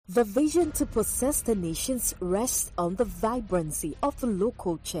The vision to possess the nations rests on the vibrancy of the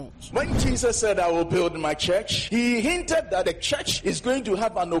local church. When Jesus said, I will build my church, he hinted that the church is going to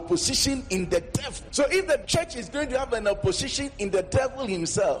have an opposition in the devil. So if the church is going to have an opposition in the devil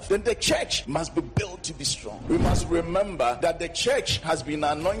himself, then the church must be built to be strong. We must remember that the church has been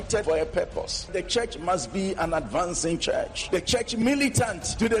anointed for a purpose. The church must be an advancing church. The church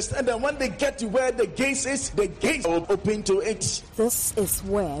militant to the extent that when they get to where the gates is, the gates will open to it. This is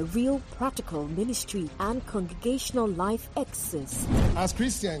where real practical ministry and congregational life exists. As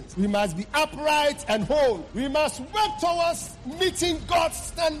Christians, we must be upright and whole. We must work towards meeting God's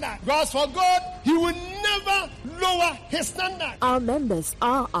standard. Because for God, He will never lower His standard. Our members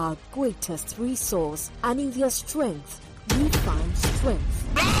are our greatest resource, and in their strength, we find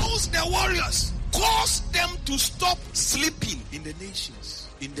strength. Rouse the warriors. Cause them to stop sleeping in the nations,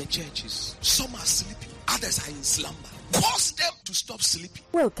 in the churches. Some are sleeping, others are in slumber. Cause them to stop sleeping.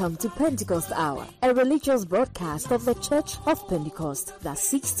 Welcome to Pentecost Hour, a religious broadcast of the Church of Pentecost that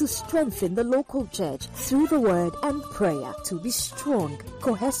seeks to strengthen the local church through the word and prayer to be strong,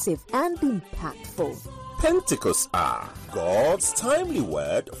 cohesive, and impactful. Pentecost Hour, God's timely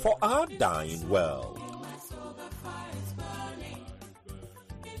word for our dying world.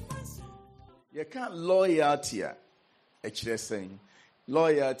 You can't loyalty. Saying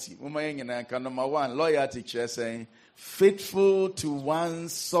loyalty. Number one, loyalty saying faithful to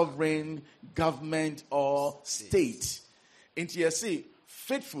one's sovereign government or state. Into you see,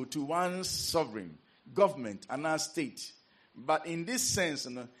 faithful to one's sovereign government and our state. But in this sense,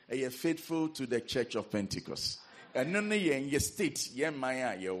 you're faithful to the Church of Pentecost. And none in your state, your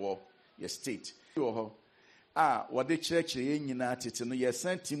state. What the church in United, you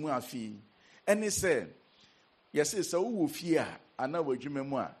sent him a fee. And he said, yes, it's a woo fear, and now would you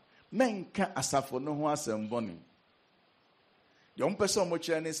memoir. Men can't asafo no was and bonny. Young person much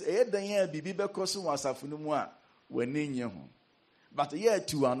and is a day be because was a funumwa when in your home. But a year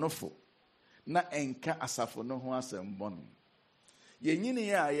two are no full. Na enka asafo no was and bonny. Ye nini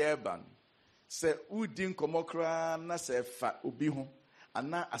ya yeban. Se udin komokra na se fa ubi home, and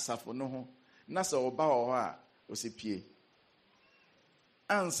na asafo no home, na se oba oha osipie.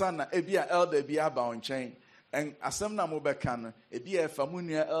 Ansana ebia elder bi aba on chain and asem na mo beka no ebia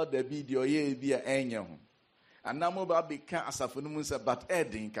famunua elder bi de oye ebia enye ho anamo ba beka asafo no mu se but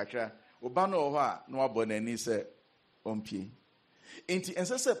edin kakra oba no ho a no abo nani se ompie enti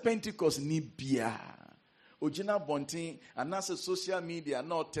ense se Pentecost ni bia ogina bonten anase social media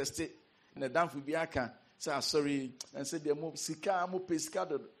no test it na danfo bi aka say sorry and say dem mo sika mo pesika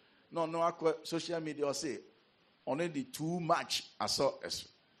do no akwa social media or say only too much I saw as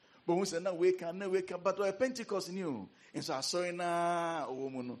but we said na wake up but a Pentecost new and so I saw na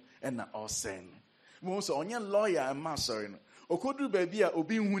woman and na all sen we say onye lawyer and ma sorry no okodu baby a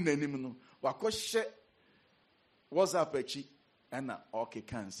obi hu nanim no wakɔhye WhatsApp achi and na okay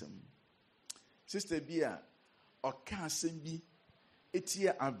cancel sister bia ɔka asɛm bi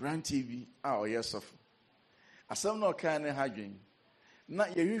etia abrante bi a ɔyɛ sɔfo asɛm na ɔka ne hadwen na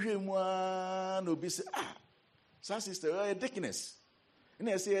yɛhwehwɛ mu a na obi sɛ sa sister, a deaconess. And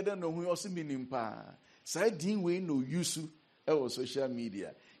I say, I don't know who also meaning pa. Side we no use our social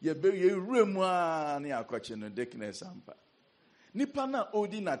media. You bury a room near catching a deaconess ampa. Nipana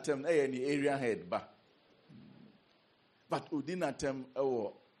odinatem any area head ba. But odinatem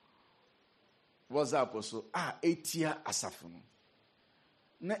was up also 8 year asafun.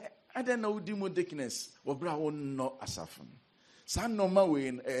 Na I don't know dimo deaconess or brown no asafun. San no ma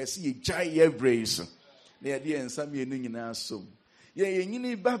way see a giant brace. The idea and some year na so. Ye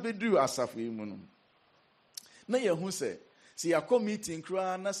nyini ba bedu asafo mu no. Na ye hu se a meeting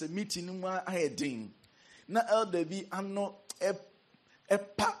kra na se meeting mu ahedin. Na elder bi ano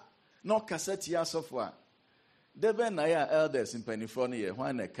epa no cassette asofo a. Debe na ya elders in penifo no ye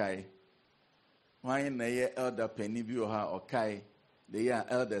hwan na kai. Hwan na ye elder penny bi o ha o kai. The ya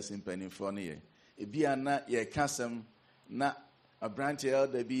elders in penifo no ye. Ebi ana ye kasem na abranch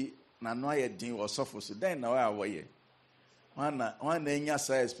elder bi na no aye din wo sofo so den na wa woye one na nya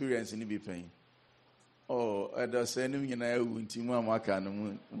sa experience ni bi pen edo say nim nyina ewu ntimu amaka no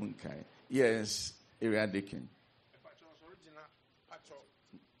mun kai yes area deacon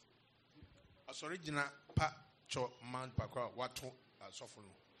original pacho man pakwa wato sofo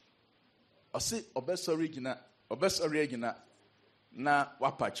no ose obesori original na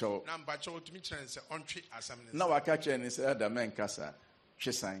wapacho na mpacho otumi kyerɛ sɛ ɔntwe asam ne na waka kyerɛ ne sɛ ada men kasa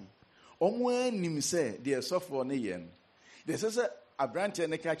hwesan omo anim sɛ de sɔfo ne yɛ no de sɛ abrante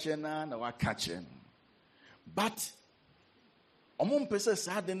ne ka kyerɛ na waka kyerɛ but omo mpɛ sɛ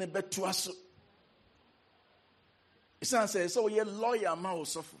saa de ne bɛtoa so Isan says, so you're lawyer, ma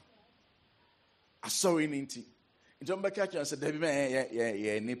suffer. I saw in inti. John Beccacho said,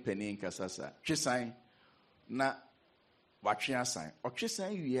 yeah, ni penny in Casasa. She sang, na watching sign. Or she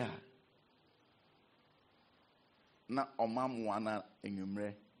sang, yeah. Na omam wana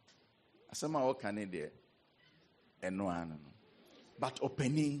enyumre. Asama o kanede. Eno anu. But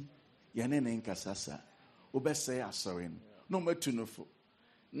opening, yanene in Casasa. Ubese asorin. No metunufo.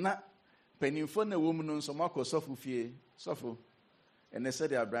 Na penifo na woman no so mako sofu fie. Sofu. And they said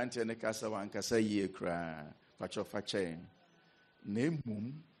they are branching the casa one casa ye cry. Pacho fache.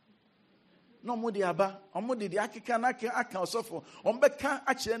 Nemum. No more the aba. Omo the aka sofu. Ombeka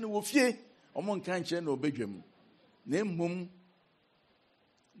ache ni wofie. Omo nkan che no bedwam. Nemum.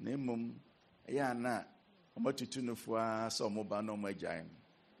 Ya na. Omo tutu no fua so mo ba no mo agyan.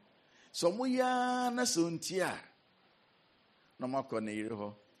 So mo ya na so ntia. No mako na yire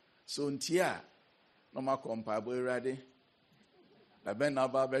ho. So ntia. No mako mpa bo irade. Da ben na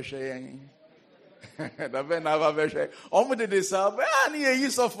ba be hwe da ben na ba be hwe omo de de sa ba ni yi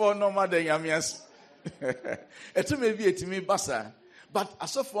sofo no ma de yamias etime bi etime basa but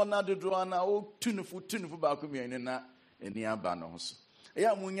asofo na dodo na o tunufu ba ko mi na eni aba no so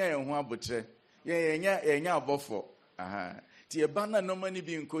ya munya ye ho abotre ye nya abofo ti e ba na no mani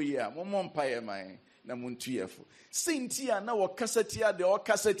bi nkoyi a mo mpa ye man na muntu yefo sintia na wo kasatia de o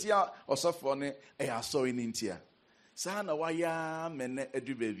kasatia osofo ne e aso ni ntia Sana waya mene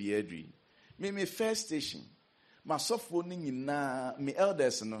edu baby edri. Me first station. My sofo ni nyina me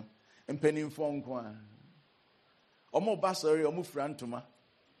elders no mpanimfo nko a. Omo basori omo frantuma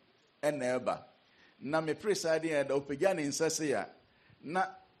ena eba. Na me preside e da opagya ne nsase ya.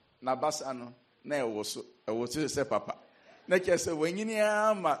 Na basa no na ewoso se papa. Na kese wanyini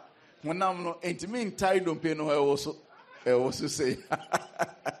ama honam no entimi ntai dompe no ewoso se.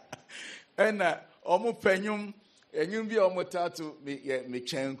 Ena omo panyum enyum bi omotatu me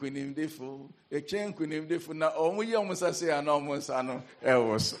chenkunim defo na omuye omusase ya na omusa no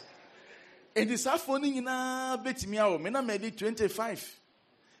ewoso edi safo ni nyina betimi awo me na medi 25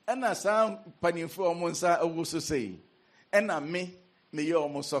 ena sa panimfo omunsa ewoso sei ena me ye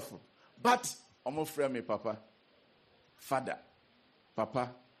omosofo but omofre me papa father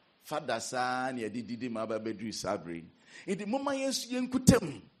sa na yedidi ma ba bedru sabre edi moma yesu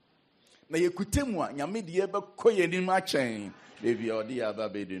yenkutem na yekutemu a nyame de yebekɔ yenim akyɛn bebi ɔde aba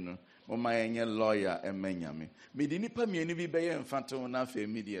bedi no moma yenye lawyer emanyame medi nipa mieni bi bɛyɛ mfato na afa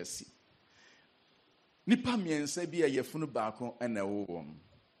medi asi nipa miensa bi a yefunu baako na ɛwowom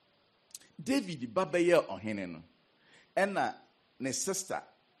David ba bɛyɛ ɔhene no ɛna ne sister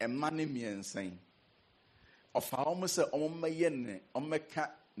ɛma ne miensa ɔfa ɔmo sɛ ɔmo mɛyɛ ne ɔmɛka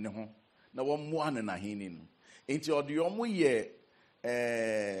ne ho na wɔmmoa ne n'ahene no enti ɔde ɔmo yɛ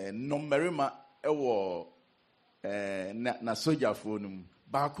nommerima ewo na soldier fo num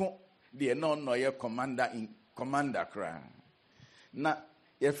baako de no ye commander kra na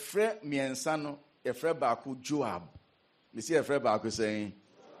ye frɛ miensa no ye frɛ baako Joab me see ye frɛ baako sɛn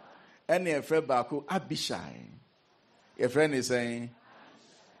ɛne ye frɛ baako Abishai ye frɛ ne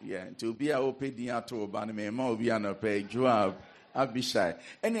sɛn to be a opedin ato ba no me ma obi anopɛ Joab Abishai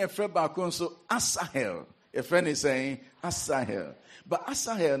ɛne ye frɛ baako nso Asahel ye frɛ ne sɛn Asahel. But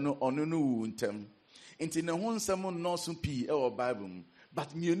Asahel no ono no wu ntem. Enti ne ho nsɛm no so pii ɛwɔ Bible mu.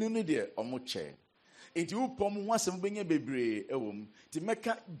 But mienu no de ɔmo kyɛ. Enti wo pom ho asɛm benya bebree ɛwɔ mu. Ti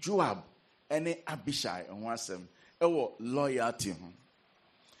mɛka Joab ɛne Abishai ho asɛm ɛwɔ loyalty ho.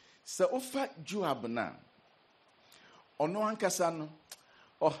 Sɛ ofa Joab na ɔno ankasa no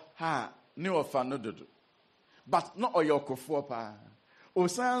ne ɔfa no dodo. But no ɔyɛ ɔkɔfoɔ paa.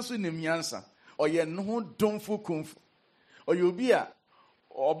 Osan so nim nyansa. Ɔyɛ no ho domfo kumfo. Oyobi a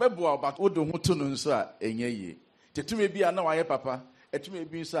obeboa but wodo ho to no nso a enye yi tetume bi a na waye papa etume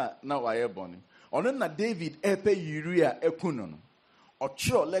bi nso a na waye bone ono na David epe Uria ekuno no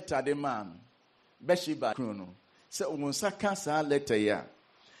otro letter de man Bathsheba kuno se onsa ka sa letter ya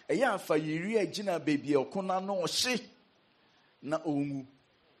eya afa Uria gina baby okona no ohye na onwu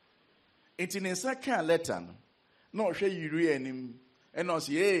enti ne nsa ka letter no na ohwe Uria anim e na o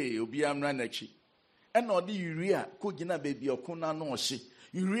se obi amra na chi and no the Uria could gina baby or kuna no she.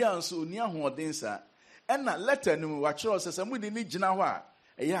 Uria so near Hodensa. And na letter no watch us as a moody need Jinawa.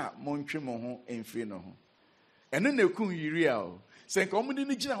 Ya, Montremo and Fino. And then they kun Uria. Say, comedy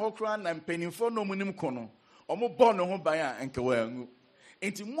need Jinahokran and penning for no minimum cono. Or more born no baya and Kawangu.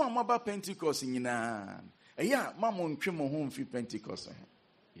 Ain't it more about Pentecost in Yana? Ya, Mammon Tremo home for Pentecost.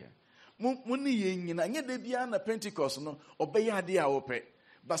 Muni yin and yet they be an a Pentecost no, obey a dear ope.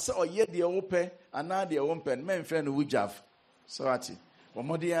 But so ye the ope, and now the open men friend would have. So ati.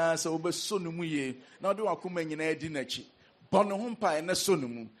 Omodia so be sonumu ye. Na do akoma nyina edi nachi. Bono ho mpa e na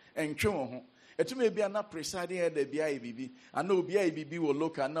sonumu. Entwe wo ho. Etume bia na presiding head bia e bibi. Ana obi a bibi wo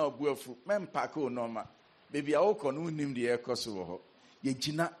local na obuafu. Mempa ka onoma. Baby a wokɔ no nim de ɛkɔ wo hɔ. Ye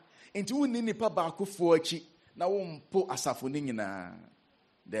gina. Enti wonni nipa baakofo achi na wo mpo asafo ni nyinaa.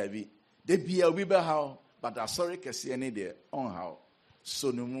 Dabi. De bia obi be haw, but asɔre kɛse ne de on haw.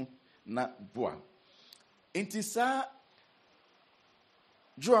 Sonumu na boa. Enti sa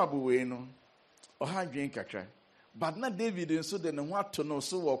Joab we no ɔha dwen kakra. But na David nso de ne ho ato no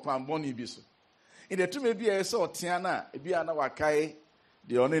so wɔ kwan bɔne bi so. Inde tume bi e so ɔtea na bia na wakae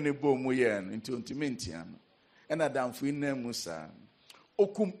de ɔne ne bɔ mu yɛ no nti ontimi ntea no. Ɛna damfo ina mu saa.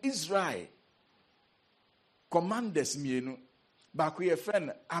 Okum Israel commanders mienu. Baako yɛ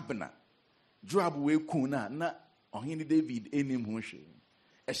friend Abner. Joab we ku na ɔhene David enim ho hwe.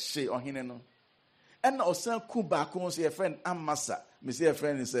 Ɛhye ɔhene no. Ɛna ɔsan ku baako nso yɛ friend Amasa. Me say a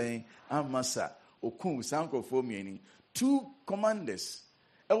friend is saying Amasa okum sankrofo mieni. 2 commanders.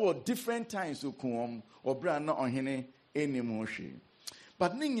 Ewo different times okum obra na ɔhene enim ho hwe.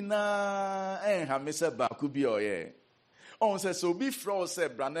 But ne nyinaa ha me say baako bi ɔyɛ. On say so bi fro say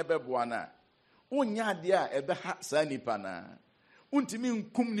bra na bɛboa na. Wonya ade a ɛbɛha saa nipa na. Untimi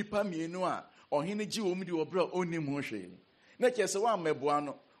nkum nipa mienu a ɔhene gye wo mu di obra onim ho hwe. Na kyerɛ sɛ wa mɛboa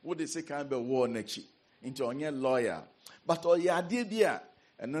no wo de sika bɛ wɔ n'akyi. Nti ɔnyɛ lawyer. But ɔyɛ ade bi a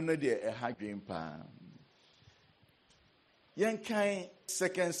ɛno no de ɛha dwen pa. Yɛnkan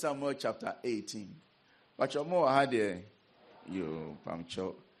 2 Samuel chapter 18. But your more had there. Yo,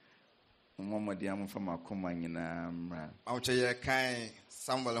 Pamcho. Mama diam from a coma nyina mra. Awche ye kan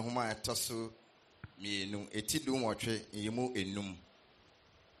Samuel homa etoso mienu etidu nwotwe yemu enum.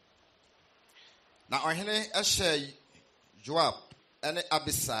 Na ɔhene ɛhyɛ Joab ɛne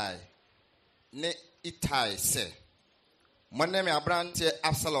Abisai ne Itai sɛ monne me abrante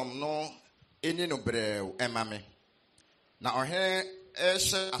Absalom no eni no brew emame. Na ɔhene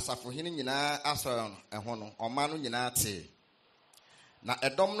ɛhyɛ asafohene nyinaa Absalom ɛho no ɔma no nyinaa te. Na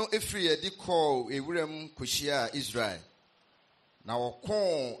edom no efiri edi call ewuram kohyia Israel. Na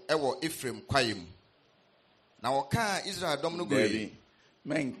wɔkɔn ɛwɔ Ephraim kwayem. Na wɔka Israel dom no goyi.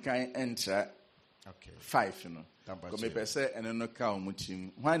 Men kan enter. Okay. 5 no. Ko me pese eno no ka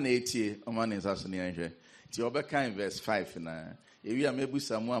omutim. Hwan na etie o ne nsaso ne anhwe. Ti obeka in verse 5 na. Ewi a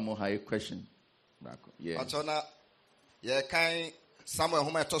mebusa mu amo high question. Bako. Yeah. Atona ye kan Samuel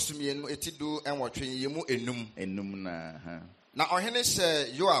homa etoso mienu etidu enwotwe yemu enum na ha. Na ɔhene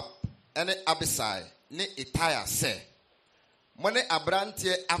hyɛ Joab ne Abisai ne Itai sɛ mo ne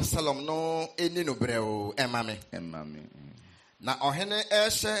abrante Absalom no eni no brew emame. Na ɔhene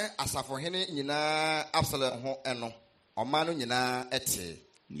ɛhyɛ asafohene nyinaa Absalom ho ɛno ɔma no nyinaa ɛte.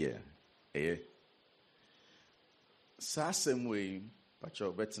 Yeah. Sasem way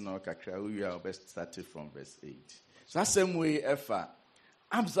pacho betina kakra we are best started from verse 8. Sasem way efa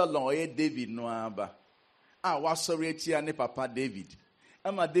Absalom ɔyɛ David no aba. Wasɔre atia ne papa David.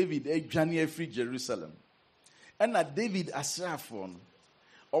 Ama David adwane afiri Jerusalem. Ɛna David asrafo no.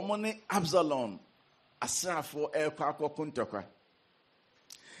 Ɔmo ne Absalom asrafo ɛkɔ akɔko ntɔkwa.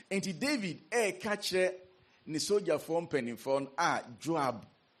 Enti David ɛka kyerɛ ne sojafoɔ mpanimfoɔ a Joab,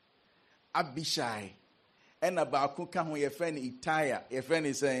 Abishai, ɛna baako ka ho yɛfrɛ ne Itaya. Yɛfrɛ ne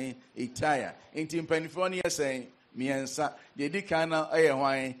sɛn Itaya. Enti mpanimfoɔ no yɛ sɛn miɛnsa. Deɛ di kan na ɛyɛ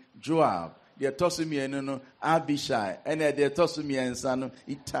hwan Joab. The tosumienu no Abishai and the tosumiensa no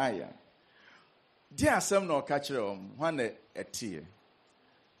Itaya. Dear some no catcher one a tear.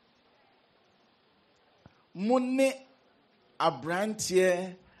 Mone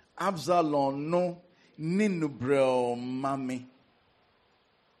abrantie Absalom no ninubrel mami.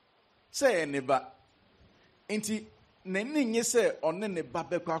 Say neba. Inti neni nye se one ne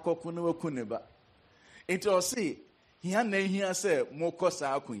babe kwa kokuno wakuneba. Inti osi hiya ne hiya se moko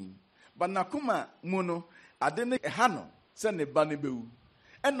sa akun. But nakuma muno adene hano se ne ba ne bewu.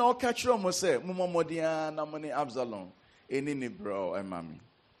 E na o ka kire mo se momomodia na mo ne Absalom eni ne bro emami.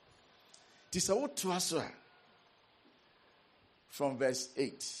 Ti se wo to aso from verse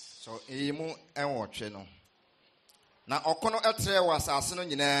 8. So eyimu enwotwe no. Na okono etre wa asase no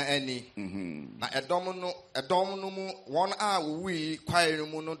nyina ani. Na edom no mu won a wuwi kwae no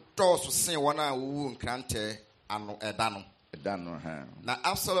mu no dɔɔso sen won a wuwu nkrante ano ɛda no. Na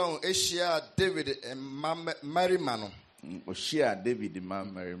Absalom eshia David Marima no. Oshia David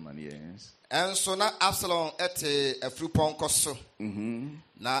Marima, yes. And so na Absalom ete afrupɔnkɔ so.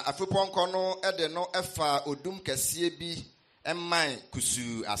 Na afrupɔnkɔ no ede no efa odum kɛseɛ bi emman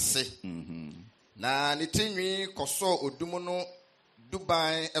kusu ase. Na ne tinwi kɔsɔ odum no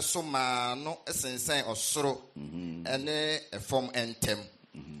duban eso ma no esensen osoro ene efom entem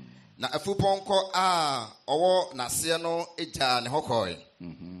na afuponko a owo nase no eja ne hokoi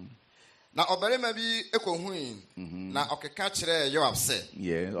na obarema bi ekohui na okeka kire Yoab se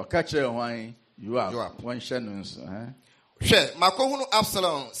oka kire hwan Yoab wan hye no nso hwe makohunu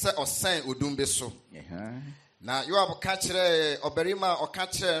Absalom se osan odumbe so na Yoab ka kire obarema oka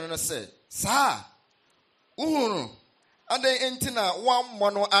kire no se sa uhuru ade entina wan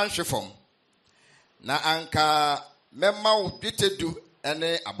mono anhwefom na anka memma wo ditedu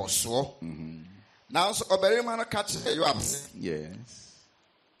ene aboso na so obarima no ka kire Yoab se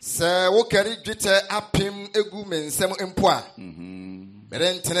se wo kari dwete apem egu mensem empo a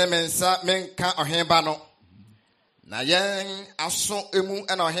bere ntene mensa menka ohemba no na yen aso emu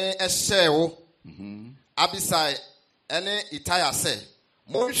ena ohen ehye wo Abisai ene Itaya se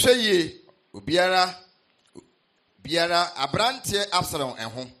monhwe ye biara abrante Absalom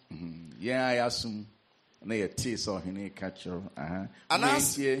eho ayasum na ye ti so hene kachiro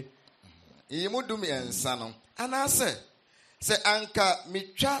anasie yimudum ensa no anase se anka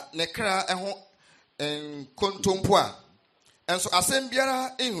mitwa ne kra eho kontompo a enso asem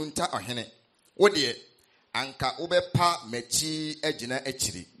biara ehunta ohene wo de anka ubepa mechi agina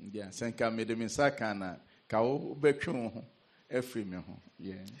achiri senka medeminsa kana ka ubetwe ho efrime ho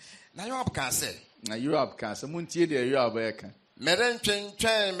na Yoab kan se muntie de Yoab eka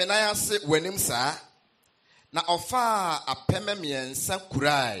merentwentwen menayase wanim saa na ofa apeme miensa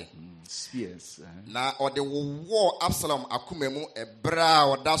kurai na ode wo Absalom akumemu ebra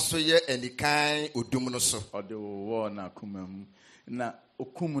oda so ye enikan odum no so ode wo na akumemu na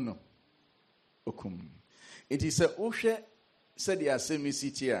okum it is a ohwe said the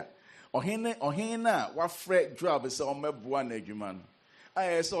asemisiti a ohene na wafre Joab se o meboa na adwuma no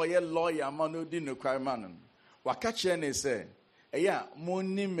aye se o ye lawyer ma no di no kwama no waka kire ne se eya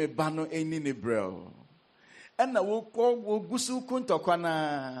monni me ba no eni ne brel ena wo gusu kuntokwa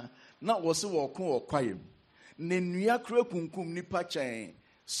na wo se wo ko kwayem ne nua kra kunkum nipa chen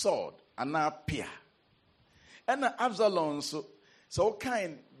sword ana pia ena Absalom so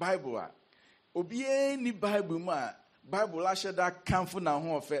kind Bible a obiye ni Bible mu a Bible asheda kanfo na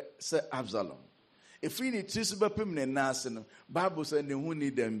ho ofe se Absalom efri ni trisu bepem ne nase no Bible se ne hu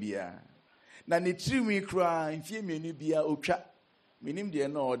ni dam bia na ne triwi kra mfie menu bia otwa minim de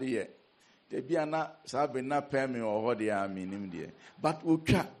na ode ye de bia na sabe na peme ohode ya minim de but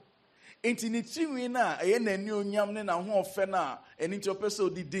otwa enti ne triwi na eye na ni onyam ne na ho ofe na eni nti opese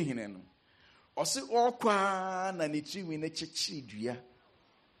odi di hene no ose okwa na ne triwi ne chechi dua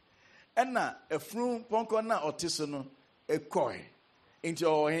ena efru ponko na otiso no ekoi enti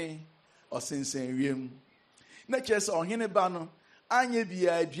ohe osensen wiem na chese ohene ba no anye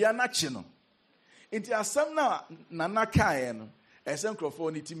bia dua na chi no enti asam na nakae no esen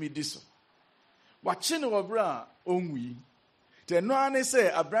krofo ni timi diso wa chi no obra onwi te no ane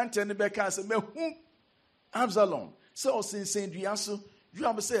se abrante ne beka se mehu Absalom se osensen dua so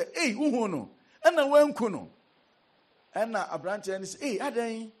Joab se uhu no ena wanku no ena abrante ne se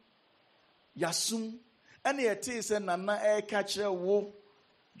adan yasum ene yete se nana eka kire wo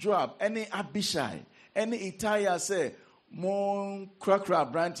Joab ene Abishai ene Itaya se mon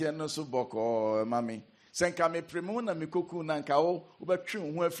krakra branche no so boko mami senka me premu na me koku na nka wo betwe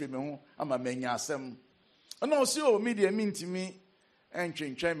ho afri me ho ama manya asem ona o se o media mintimi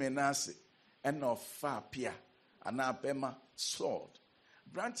entwentwe me na ase ene ofa pia ana bema sword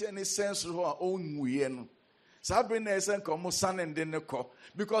branche ne sense ho a onwuye no sabre na esen ko mo sanende ne ko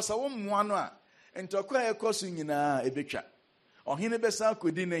because awo moa no a entokwa ekoso nyina ebetwa ohene besa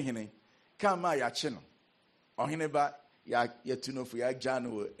kodi ne hene kama ya che no ohene ba ya tunofu ya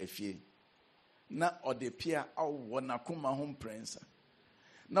jano efie na odepia awo na kuma ho prince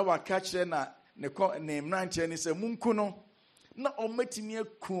na waka kire na ne mranche ni se munku no na omatimi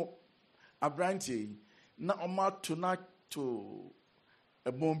aku abrante na omato na to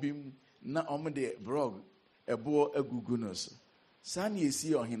ebombim na omde brog ebo agugu no so sani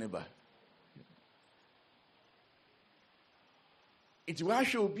esi ohene ba iti wa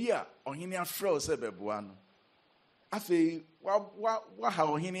hwe obi a ohene afrɛ se beboa no afi wa ha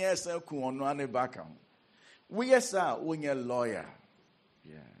ohene esa ku ono ane baka ho wo yesa wonye lawyer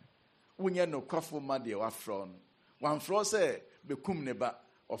wonye no kwafo ma de wa frɔ no wan frɔ se bekum ne ba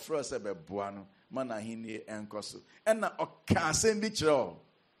ofrɔ se beboa no mana hene enkoso ɛna ɔka asɛm bi kyerɛ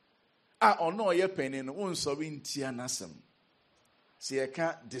a ɔno ɔyɛ pɛni no wonsɔre ntia nasɛm se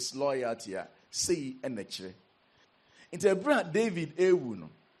yɛka disloyalty a sei ɛna kyerɛ nti ebra David ewu no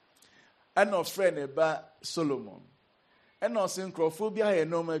ɛna ɔfrɛ ne ba Solomon ɛna ɔse nkrɔfo bi ayɛ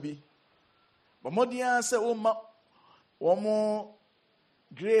nɔɔma bi bɔmmɔden sɛ woma wɔn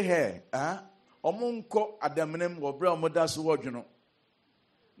gray hair, omunko adaminem wobra omoda so wodwono.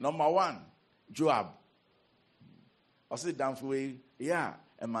 Number 1, Joab. I say damfwe, yeah,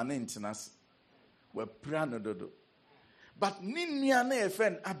 a man intense. We prano dodo. But ninia na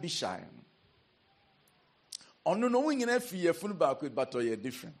efen Abishai. Ono no win na fie funu ba ko but ye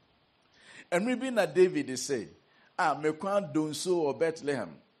different. And maybe na David say, me kwan donso or Bethlehem.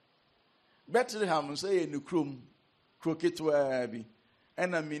 Bethlehem say no krom kroketwa bi.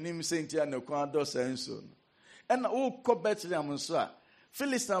 Ena minim sentia no kwan do senso. Ena o ko Bethlehem so a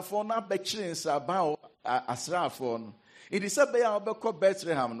Philistine for na be kire nsa ba asrafo no. It is a be a obekọ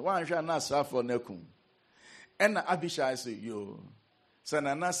Bethlehem no wan hwa na asrafo na kum. Ena Abishai say yo.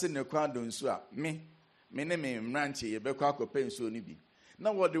 Sanana se ne kwan donso a me ne me mranche ye bekọ akọpẹ nso ni bi.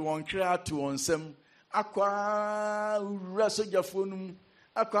 Na wode won kra to onsem akwa ura sojafo num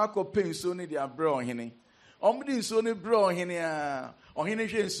akwa akọpẹ nso ni dia bra ohene. Omdi nso ni bra ohene a ohene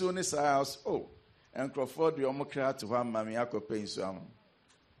hwe nso ni sa oh enkrofo de omkra to ha ma me akọpẹ nso am.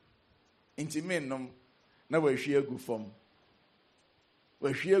 Intimen nom na wahwie agu fam.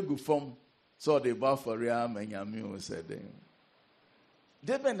 Wahwie agu fam so de ba for ya manyame o said.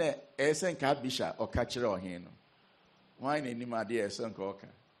 Debene esen ka bisha o ka kire ohene no. Why na ni ma de esen ka oka.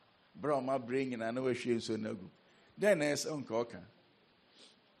 Bro ma bring na na wahwie nso na agu. Den esen ka oka.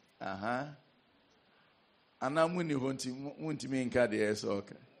 Aha. Ana muni honti me nka de esen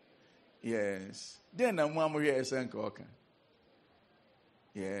oka. Yes. Den na mu amhwe esen ka oka.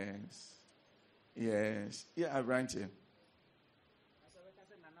 Yes. Yes. Yeah, I ran to.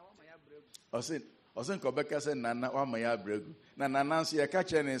 Osin ko beka se nana wa ma ya bregu. Na nana nso ye ka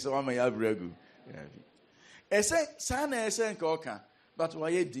che ne se wa ma ya bregu. Yeah. Ese sa na ese nka oka, but wa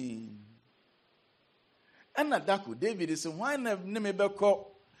ye din. Ana dako David say why na me beko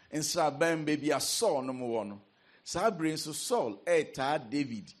nsra ban baby a Saul no mo wo no. Sa brain so Saul ta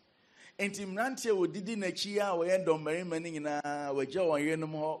David. Enti mrantie wodidi na chi a wo ye ndommarima ni nyina wagya won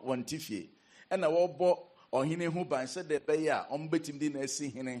yenom ho won tifie. Ena wo bo ohene hu ban se de be ya ombetim di na asi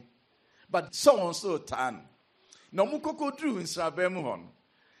hene. But so tan. No mukoko dru nsrabem ho no.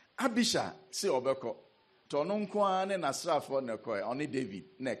 Abisha se obeko. To no nko ane na srafo na koy oni David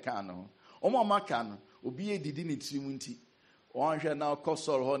na ka no. Omo maka no obi edidi ne tirim nti. Onhwe na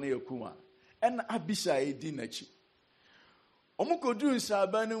kosol ho na yakuma. Ena Abisha edi na chi. Omukodu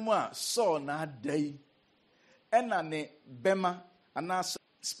nsrabanu mu a so na dai. Ena ne bema ana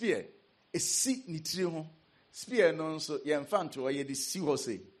spear esi ni tiri ho. Spear no nso ye mfanto ye de si ho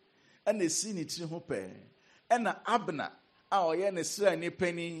sei. Ena esi ni tiri ho pe. Ena Abna a oye ne sra ni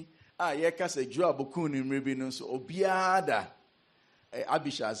pani a ye ka se Joab kun ni mrebi no nso obiada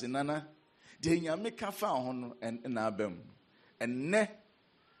Abisha zinana de nyame ka fa ho no na abam. Enne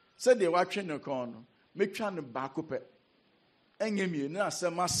se de watwe no kon no metwa no ba ko pe. Enye mienu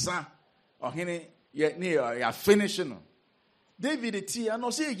asema sa ohene ye ne ya finish no. David ti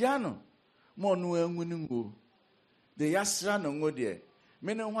ano se ya no. Mo no anwunu ngo. De yasra no ngo de.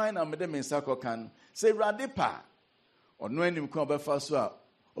 Me no hwan na me de mensa kokan. Se Awurade pa. Ono anim ko obefa so a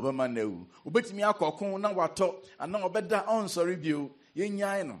obema na ewu. Obetimi akokon na wato ana obeda onsori bio. Ye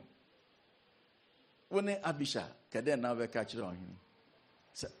nyan no. Wone Abisha kede na be ka kire ohene.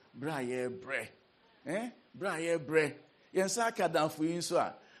 Se bra ye bre. Bra ye bre. Yensa kadamfo yin so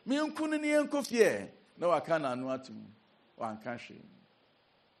a me nkunu ne yenkofie na waka na anu atum wanka hwe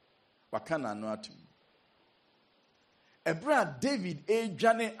waka na anu atum ebra David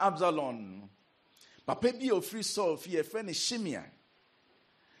edwane Absalom papa bi ofri Saul fie fe ne Shimea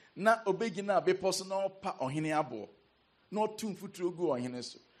na obegina abeposo na opa ohene abo na otum futuro gu ohene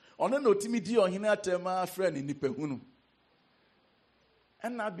so ono na otimi di ohene atema afra ne nipahunu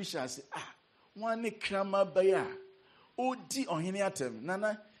na Abisha se wan ne krama baya odi ohene atem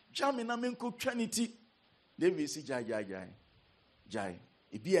nana jami na menko twaniti David si jai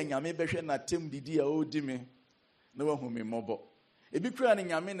ebi anyame behwe na tem didi a odi me na wahu me mobo ebi kura ne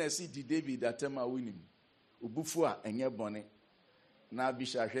nyame na si di David atem a wonim obufu a enye bone na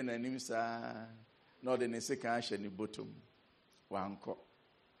Abisha hwe na nim sa na ode ne seka ahye ne bottom wanko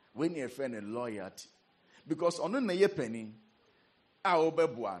when your friend a loyalty because ono na ye pani a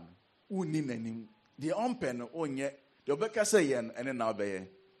obebua no uni nanim the onpen no onye the obeka say yen ene na obeye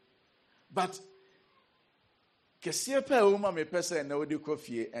but kese pa o ma me pese na odi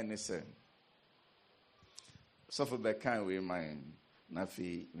kofie ene se so for the kind we mind na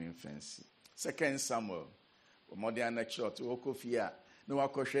fi me fancy 2 Samuel o modern short o kofie a na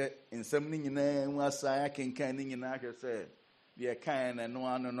wakohwe nsem ni nyina hu asa akenkan ni nyina hwe se the kind na no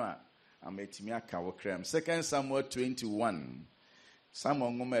ano no a ametimi aka wo kram 2 Samuel 21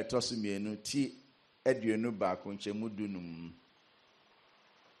 Samuel ngoma etoso mienu ti aduonu ba ko nchemu dunum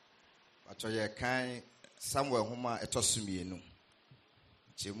atoye kan Samuel homa etosumienu.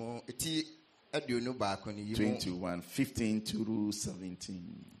 Chimo eti aduonu ba ko ni 21, 15 to 17.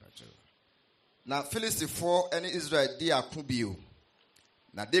 Na Philistine any Israel di akubio.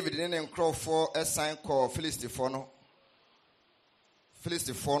 Na David ne nkrofo esan call Philistine no.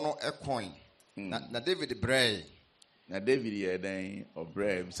 Philistine no ekon. Na David bray. Na David ye den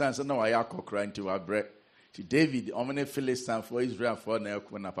obrɛ. Sanse na wa yakokra nti wa brɛ. Ti David omene Philistine for Israel for na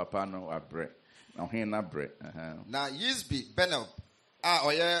ekwo na papa no wa brɛ. Na hwen na brɛ. Na Yisbi Benel a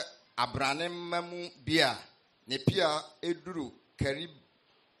oye abrane mamu bia ne pia eduru karib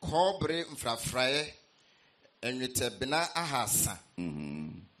kobre mfrafrae enwete bena ahasa.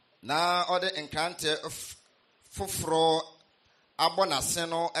 Na ode enkante foforo abonase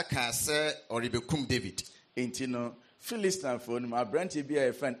no eka se oribekum David. Enti no Philistine for no abrante bia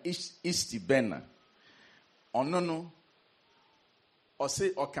e friend Isti Bena. Ono no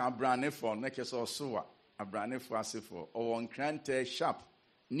ose oka abrane for na kese osowa abrane for asefo o nkrante sharp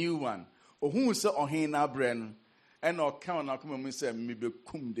new one. Ohun se ohen na abrɛ no ena oka na akoma mu se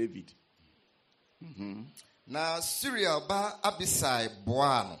mebekum David. Na Syria ba Abisai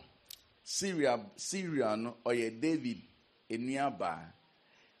boano. Syria no oye David enuaba.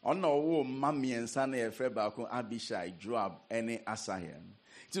 Ono wo mamiensa na yefre ba ko Abishai, Joab ene Asahel.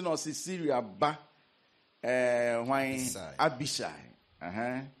 Ti no si Syria ba hwan Abishai.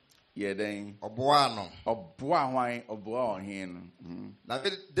 Ye den oboano. Oboa hwan oboa ohen no. Na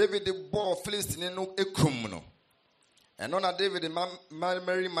David bo Philistine no ekum no. And on David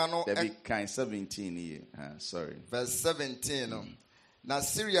Mary Mano kind 17 here. Sorry. Verse 17. Na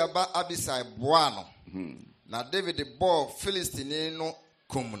Syria ba Abisai boano. Na David bo Philistine no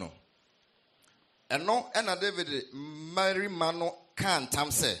kumno. And no na David Mary Mano kan tam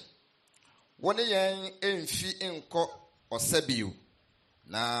se. Wone yen emfi enko osabiu.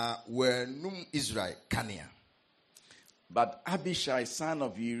 Na wenum Israel kania. But Abishai, son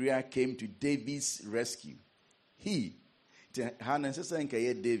of Uriah, came to David's rescue. He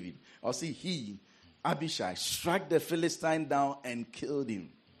David. Or see, he, Abishai, struck the Philistine down and killed him.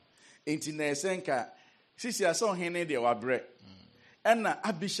 Inti na esenka, sisi aso hene de wabre. Ena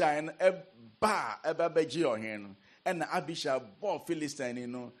Abishai eba beji ohene. Ena Abishai bo Philistine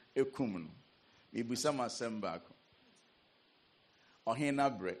no ekum no. Mibusa masamba ko. Ohene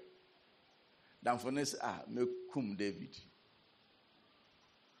abre. Damfones me kum David.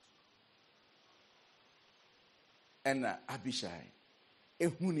 Ena Abishai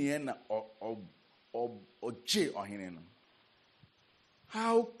ehuni ena oje ohene no.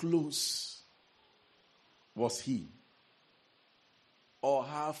 How close was he? Or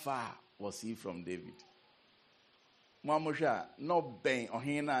how far was he from David? Mwamusha no ben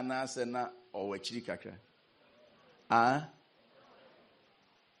ohene na se na owachiri kakra.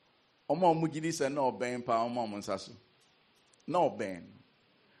 Omo mugidi se no ben pa omo nsaso. No ben.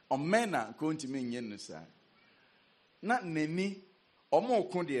 Omena kontimi nye no sa. Na neni omo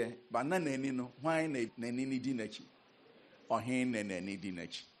okun de ba na neni no hwan na neni ni di nachi ohen na neni di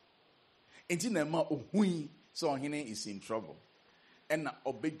nachi enti na ma ohun so ohen is in trouble and na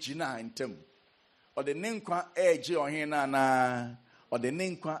obegina intem o de nenkwa eje ohen na o de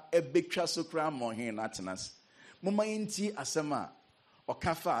nenkwa ebetwa so kra ma ohen na tenas moma enti asema o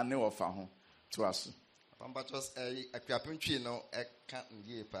kafa ne wo fa ho to aso pambatos akwapuntwi no eka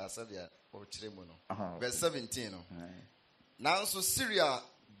ngie pa sadia o chiremu no verse 17 no now so Syria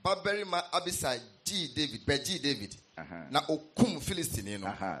Baberima Abisai David na okum Philistine no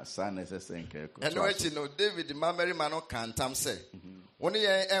san nesesenke ko eno echi no David Baberima no kantam se woni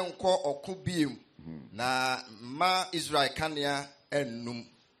yen enko okubiem na ma Israel kania ennum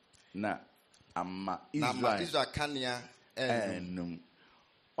na amma Israel kania ennum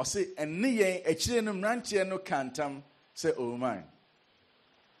o se enne yen echire no mrantie no kantam se oh my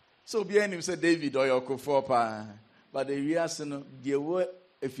so be anim say David oyokofo pa but the wiase no de wo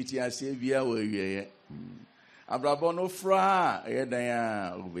efitiase bia wo wieye abrabo no fra ye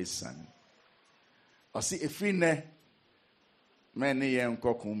dan a obesan o si efri ne men ne yen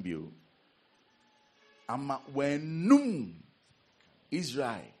kokun bio ama wenum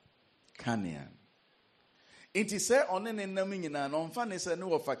Israel Canaan inti se one ne nam nyina no mfa ne se ne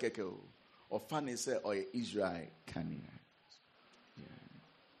wo fa keke o fa ne se o Israel Canaan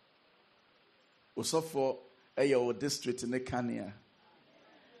Osofo eyo district ne Kania.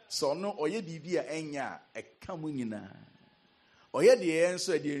 So no oye bibi a enya eka mu nyina. Oye de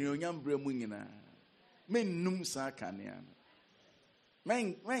enso de nyonyam bra mu nyina. Mennum sa Kania.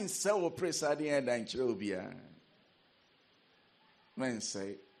 Men se wo presa de enda nkyere obia. Men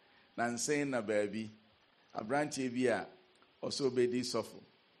say na nsen na baabi abrantie bi a oso bedi sofo.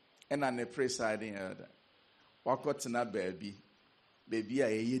 and an a presiding elder. Wakotena baby a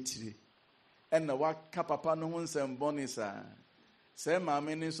yetri. And the what capapa no one sem bonisa. Say my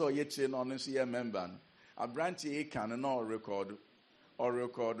meaning so yetri on this year member. A branch ye can or record.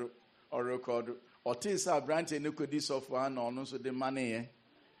 Or tis a branch in Nucodis of one on so the money.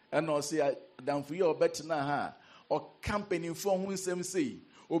 And or say down for your better na or company for whom some say.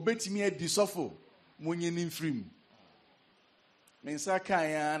 Obet me a disofo. Munyin in free.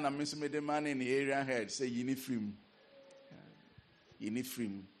 Mensakaya and I miss me the man in the area head say you need free. You need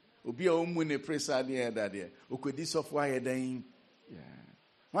free. Obi a umune presa there that there. Okodi software then. Yeah.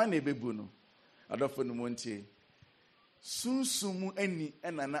 Why nebe buno? Adofo no montie. Sunsumu eni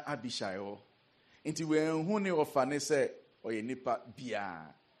enana abishayo. Inti we hu ne ofane se oye nipa bia.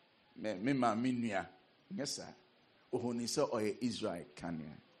 Me ma minua. Nyesa. Ohoni se oye Israel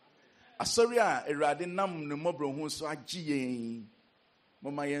kania. Asori a Erade nam ne mobro hu so agiye.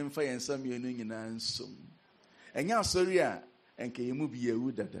 Mama yemfa yensam yenu nyina nsom. Enya asori a enke yemu bi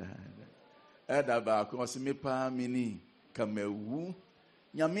yewu dada. Eda ba ko se mepa mini kamewu.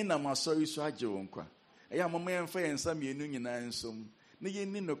 Nyame na masori so age wonkwa. Eya mama yemfa yensam yenu nyina nsom. Ne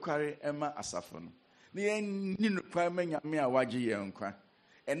yenni nokware ema asafo no. Ne yenni nokware ma nyame a wage yenkwa.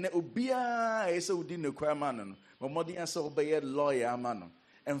 Ene obia ese udi nokware ma no. Momodi ase obeye lawyer ama no.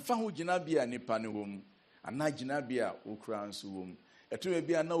 Emfa ho gina bia nipa ne wom. Ana gina bia okura nso wom. Eto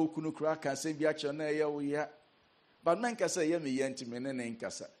bia na okunu kura kan se bia che na ye wo ya. But men kasa ye me yenti me ne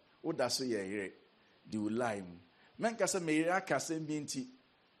nkasa. Woda so ye yere. Di ulai mu. Men kasa me yere akasa bi nti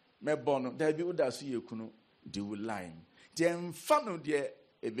me bono da bi woda so ye kunu di ulai mu. Di emfa no de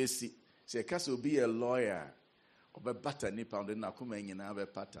ebesi. Se kasa obi ye lawyer. Obebata nipa ndo na kuma nyina be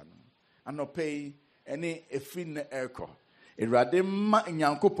pata no. Anopei ene efri ne eko. Erade ma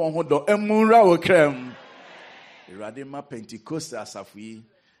nyankopon ho do emunra wo krem. Erade ma Pentecost asafui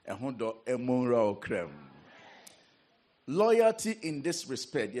ehun do emunra wo krem. Loyalty in this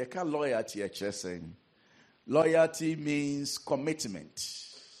respect, you can loyalty saying. Loyalty means commitment.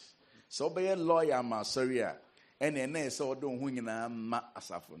 So be a lawyer ma sorry and ene so do hu nyina ma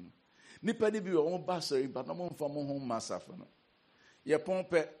asafo no. Nipa ni bi wo ba sorry but no mfa mo ho ma asafo no. Ye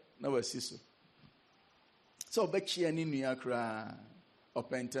pompe na wasiso. So bechi ani nua kra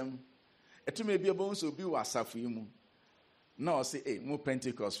opentem etume bi obon so bi wasafo mu na o say mo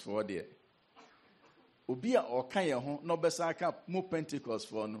Pentecost for there obi a oka ye ho no besa aka mo Pentecost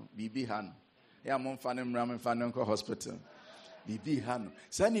for no bibi ha no ya mo mfa ne mra mfa ne ko hospital bibi ha no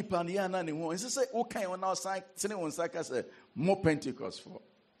sa nipa ne ya na ne ho nse say o kan won na san tene won saka say mo Pentecost for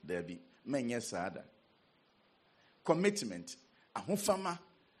there be menye sada commitment ahofama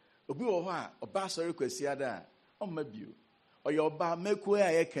obi wo ho a oba sori kwasi ada o mabio oye oba meku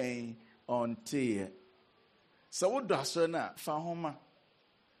a ye kan onte so wo do aso na fa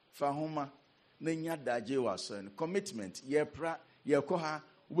homa na nya daje waso commitment ye pra ye ko ha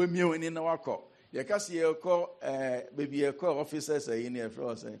we miewani na wako ye kasi ye ko baby ye ko officers ayi na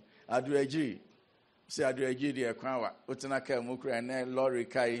fro say aduaji de kwan wa otena ka mu kra na lorry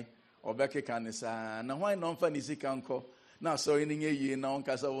kai obeke kanisa na hwan no mfa ni sika nko na so ni nye yi na on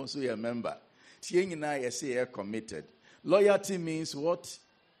kasa won so ye member tie nyina ye say ye committed. Loyalty means what?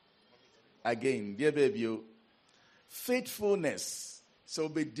 Again, dear baby, faithfulness. So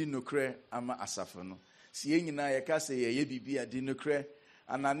be dinokre ama asafo no. Sie nyina ye ka say ye bibia dinokre.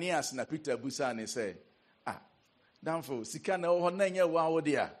 Ananias na Peter busa ne say, danfo sika na ho na nye wa wo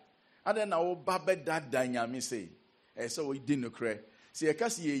dia. Ade na wo ba be dada nyame say. So we dinokre. Sie ye ka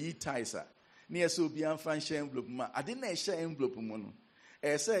say ye taisa. Ne so bi amfa nhye envelope ma. Ade na ehye envelope mu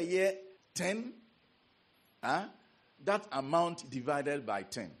no. Say ye 10 that amount divided by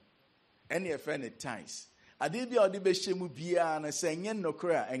 10. Any friend ties. Ade bi odi be shemu bia na say nye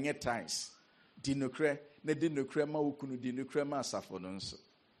nokre a enye ties. Di nokre na di nokre ma okunu di nokre ma asafo no nso.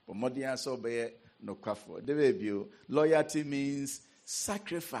 Pomodi aso be nokwafo. De be loyalty means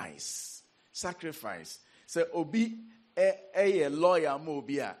sacrifice. Sacrifice. Say obi e lawyer ma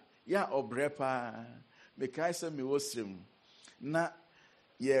obi a ya obrepa me kai say me wosrem na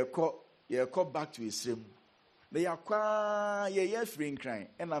ye ko back to his room. They are kwa ye free crying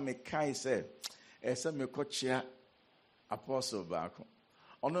and I make kai say esa me kochia apostle back.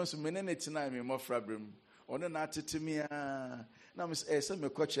 Ono so menene tina me mo frabrim. Ono na tetemi na me esa me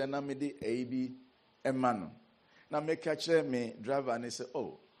kochia na me de abi emano. Na me kache me driver and say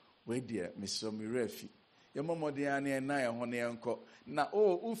oh we dear me so me refi. Ye momode ane na ye ho ne enko na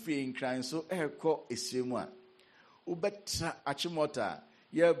o free crying so ekọ esremu a. Ubetra achimota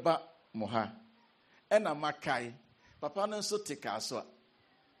ye ba moha. Ena makai papa no so tika so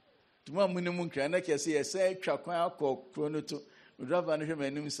tuma munum nkra na kese ye say twa kwan akọ krono to driver no hwe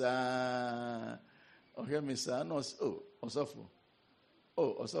manim saa ohwe me saa no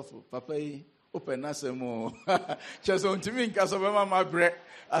osofo papa yi open nasem o cheso ntimi nka so be mama bre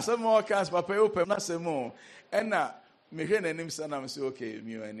asem o kan papa yi open nasem o ena me hwe nanim saa na me say okay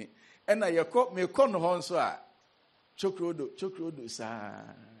mi wani ena me kɔ no ho nso a chokrodo saa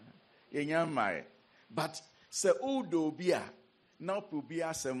yenya mai but se udo bia na obi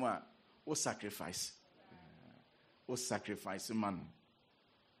asem a o sacrifice man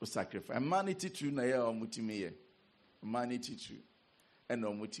o sacrifice humanity true na ya omutimi ye humanity true ena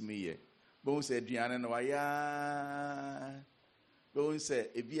omutimi ye bon se aduane na waya bon se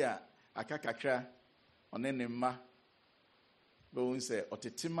ebia akakakra onene mma bon se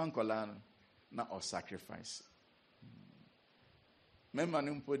otetima nkola na o sacrifice memma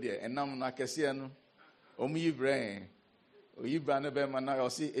no mpo de enam na kese no omuyi brain oyibra ne be man na o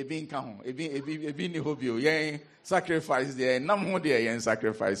si ebi nka ho ebi ni hobby o yen sacrifice there nam ho there yen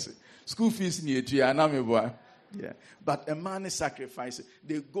sacrifice school fees ni etu ya na meboa. Yeah, but a man is sacrifice.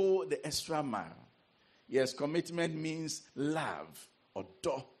 They go the extra mile. Yes, commitment means love or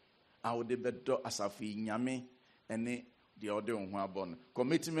do. I would be do asafi nyame ene the other one born.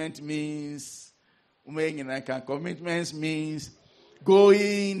 Commitment means commitment means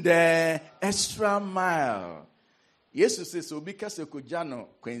going the extra mile. Jesus says so because kujano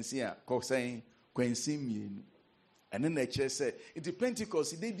kwensia koksen kwensi mienu. And then the church said, into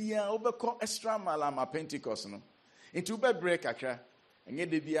Pentecost, they be over extra mile ama Pentecost no. Into be break akra. And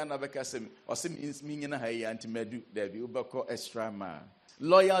yet they be another casem or some means meaning a anti medu there be over extra mile.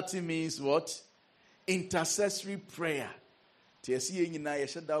 Loyalty means what? Intercessory prayer. TSC in I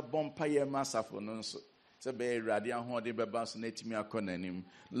said that bompire massa for nonso. So be radiant horde be bounce netimi akonanim.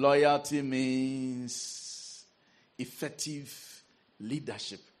 Loyalty means effective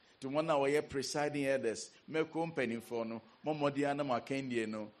leadership. To one hour ye presiding elders, me company for no, Momodiana Makendi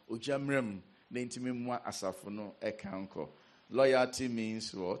no, Ujamrem, the intimate moi asafono ekanko. Loyalty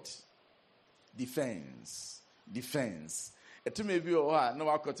means what? Defense. It may be no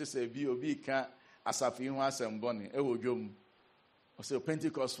akoti say bi obi ka asafi hu asemboni e wodwom. O say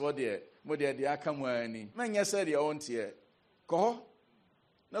Pentecost for there, mo there dey aka mo ani. Na nya say dey on tie. Ko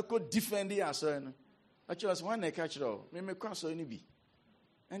na ko defend the aso no. Actually one na catch ro. Me kwa so ni bi.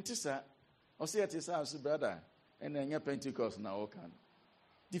 Entisa, I say it is our brother, and then your Pentecost now can.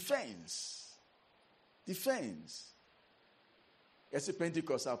 Defense. Yes, a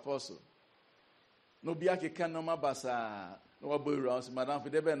Pentecost apostle. No biaki can no mabasa, no boy rouse, Madame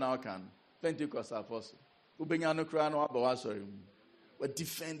Fidebe now can. Pentecost apostle. Ubeniano crown or Bawasori. But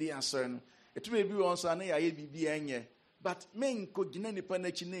defend the answer. It may be on Sunday, I be any, but men could any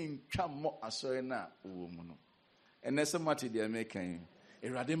penechi name come more asorina, woman. And that's a matter they are making.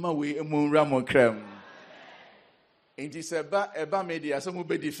 Eradema we emu ramo krem. Enti se eba media so mu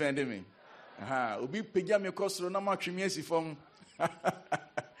be defend me. Aha, obi pegya me kosoro na ma tweme asi fom.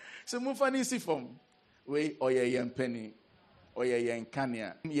 Se mu fa ni si fom. We oye yen penny. Oye yen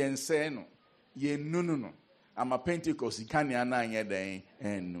kania. Yen se no. Yen nunu no. Ama Pentecost kania na anye den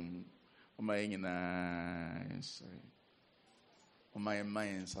enum. Oma yen na sorry. Oma yen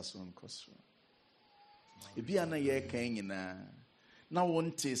mayen sason kosoro. Ebi ana ye kan nyina. Na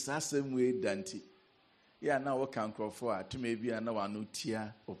wonte sasem we danti ya na wo kan krofo a to me bia na wano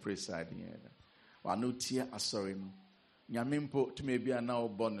tia opreside yen wano tia asori no nyame mpo to me bia na wo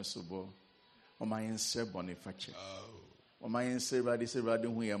bone so bo o ma yen se bone fache o ma yen se rade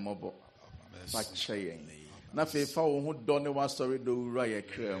hu ye mobo fache yen na fe fa wo hu do ne wa sorry do wura ye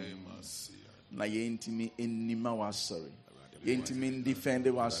kram na ye ntimi enima wa sorry Yentimi defend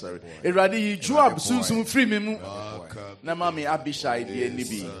the one sorry. Eradi yi Joab sunsun free me mu. Na mami Abishai di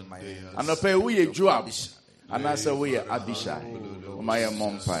enibi. Anope wo ye Joab. Anasa wo ye Abishai. O ma ye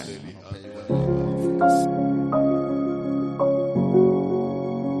mompa.